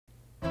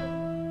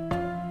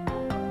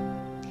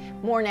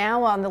More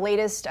now on the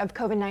latest of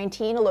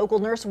COVID-19. A local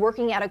nurse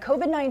working at a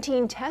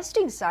COVID-19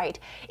 testing site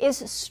is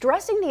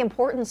stressing the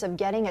importance of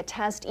getting a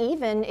test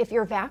even if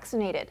you're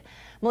vaccinated.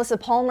 Melissa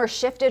Palmer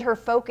shifted her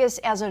focus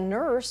as a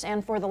nurse,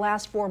 and for the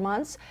last 4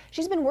 months,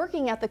 she's been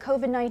working at the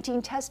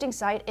COVID-19 testing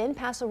site in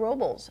Paso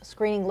Robles,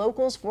 screening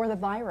locals for the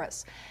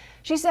virus.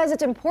 She says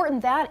it's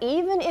important that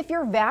even if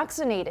you're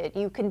vaccinated,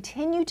 you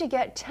continue to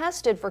get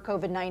tested for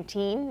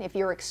COVID-19 if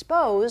you're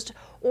exposed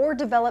or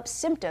develop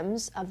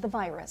symptoms of the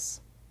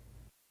virus.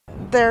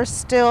 There's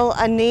still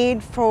a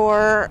need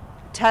for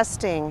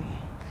testing,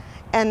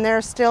 and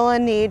there's still a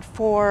need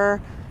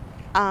for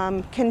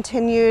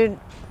continued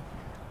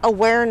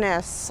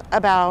awareness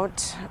about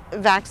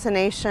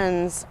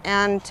vaccinations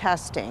and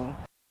testing.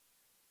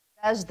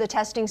 As the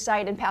testing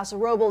site in Paso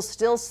Robles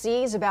still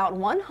sees about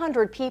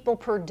 100 people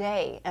per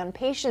day, and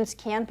patients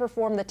can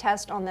perform the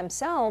test on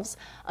themselves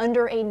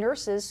under a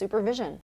nurse's supervision.